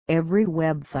Every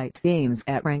website aims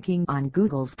at ranking on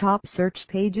Google's top search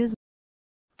pages.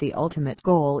 The ultimate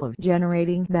goal of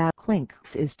generating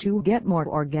backlinks is to get more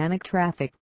organic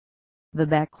traffic. The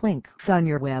backlinks on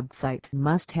your website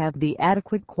must have the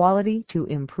adequate quality to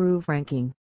improve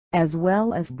ranking, as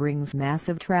well as brings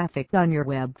massive traffic on your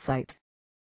website.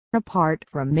 Apart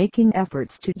from making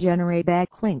efforts to generate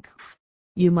backlinks,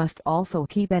 you must also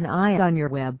keep an eye on your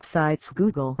website's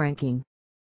Google ranking.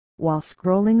 While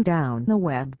scrolling down the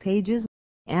web pages,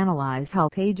 analyze how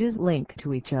pages link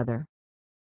to each other.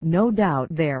 No doubt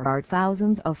there are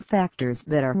thousands of factors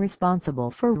that are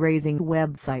responsible for raising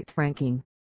website ranking.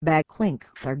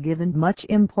 Backlinks are given much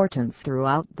importance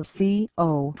throughout the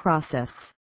SEO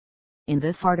process. In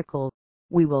this article,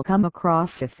 we will come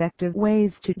across effective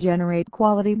ways to generate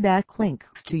quality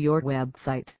backlinks to your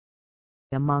website.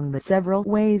 Among the several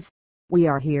ways, we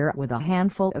are here with a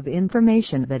handful of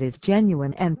information that is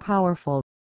genuine and powerful.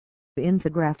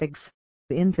 Infographics.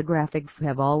 Infographics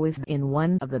have always been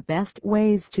one of the best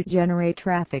ways to generate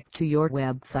traffic to your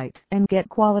website and get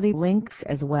quality links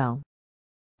as well.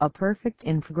 A perfect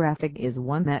infographic is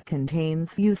one that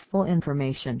contains useful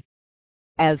information.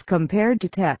 As compared to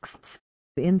texts,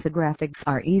 infographics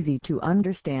are easy to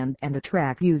understand and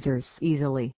attract users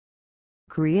easily.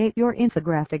 Create your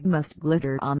infographic must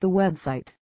glitter on the website.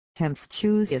 Hence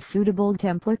choose a suitable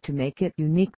template to make it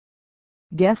unique.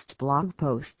 Guest blog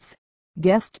posts.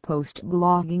 Guest post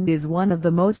blogging is one of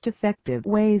the most effective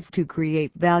ways to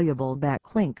create valuable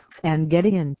backlinks and get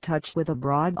in touch with a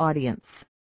broad audience.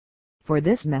 For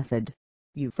this method,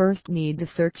 you first need to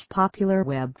search popular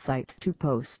website to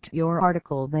post your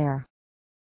article there.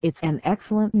 It's an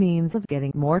excellent means of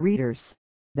getting more readers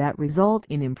that result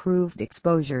in improved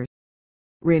exposure.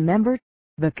 Remember,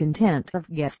 the content of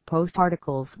guest post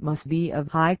articles must be of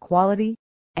high quality,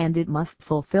 and it must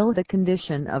fulfill the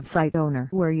condition of site owner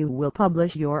where you will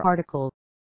publish your article.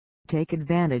 Take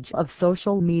advantage of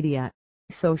social media.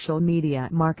 Social media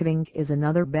marketing is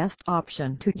another best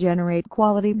option to generate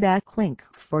quality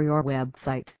backlinks for your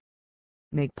website.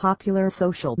 Make popular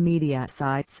social media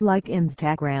sites like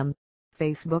Instagram,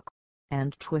 Facebook,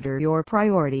 and Twitter your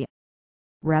priority.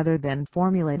 Rather than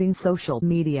formulating social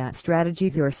media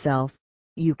strategies yourself,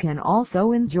 you can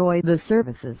also enjoy the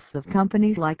services of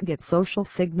companies like Get Social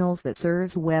Signals that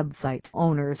serves website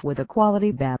owners with a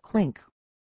quality backlink.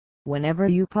 Whenever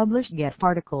you publish guest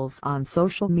articles on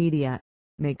social media,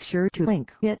 make sure to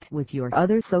link it with your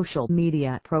other social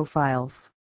media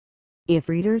profiles. If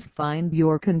readers find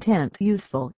your content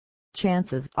useful,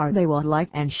 chances are they will like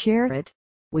and share it,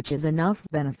 which is enough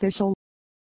beneficial.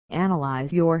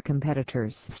 Analyze your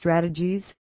competitors'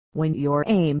 strategies. When your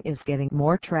aim is getting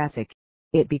more traffic,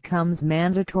 it becomes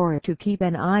mandatory to keep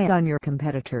an eye on your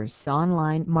competitors'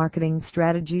 online marketing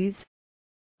strategies.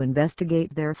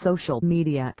 Investigate their social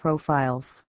media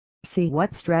profiles. See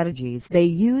what strategies they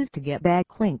use to get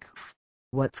backlinks,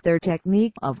 what's their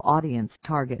technique of audience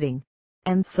targeting,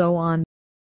 and so on.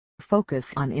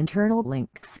 Focus on internal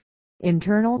links.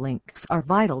 Internal links are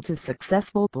vital to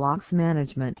successful blogs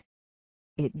management.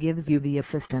 It gives you the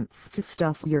assistance to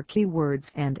stuff your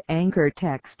keywords and anchor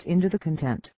text into the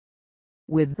content.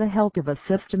 With the help of a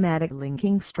systematic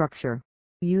linking structure,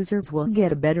 users will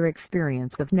get a better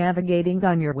experience of navigating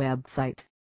on your website.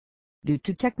 Due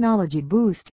to technology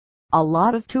boost, a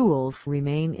lot of tools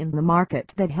remain in the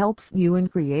market that helps you in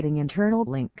creating internal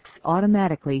links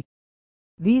automatically.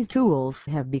 These tools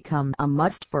have become a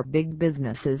must for big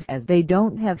businesses as they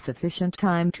don't have sufficient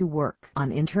time to work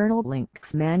on internal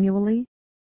links manually.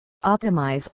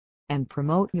 Optimize and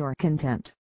promote your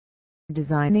content.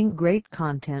 Designing great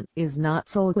content is not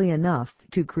solely enough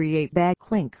to create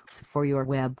backlinks for your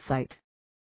website.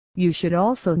 You should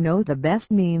also know the best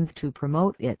means to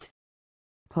promote it.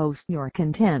 Post your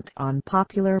content on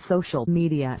popular social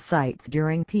media sites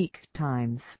during peak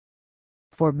times.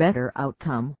 For better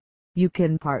outcome, you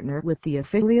can partner with the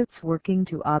affiliates working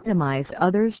to optimize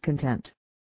others' content.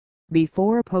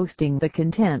 Before posting the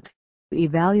content,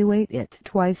 evaluate it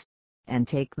twice, and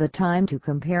take the time to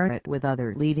compare it with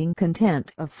other leading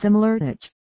content of similar niche.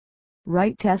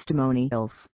 Write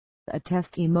testimonials. A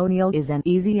testimonial is an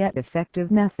easy yet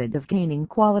effective method of gaining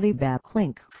quality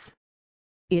backlinks.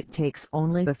 It takes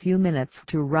only a few minutes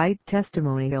to write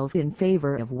testimonials in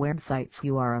favor of websites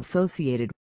you are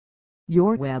associated.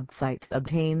 Your website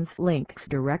obtains links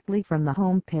directly from the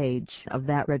home page of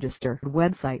that registered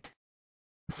website.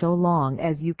 So long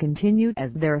as you continue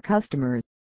as their customer,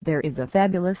 there is a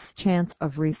fabulous chance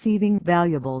of receiving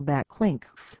valuable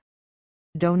backlinks.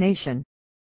 Donation.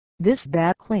 This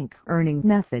backlink earning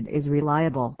method is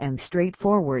reliable and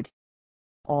straightforward.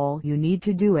 All you need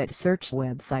to do is search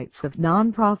websites of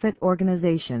non-profit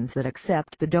organizations that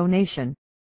accept the donation.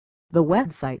 The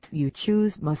website you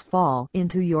choose must fall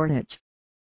into your niche.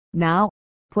 Now,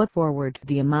 put forward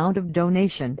the amount of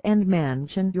donation and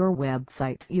mention your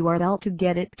website URL to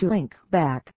get it to link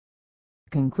back.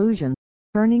 Conclusion: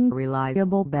 earning a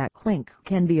reliable backlink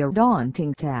can be a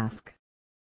daunting task.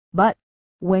 But,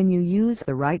 when you use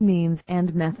the right means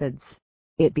and methods,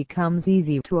 it becomes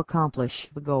easy to accomplish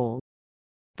the goal.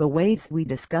 The ways we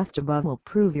discussed above will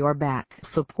prove your back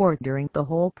support during the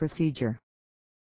whole procedure.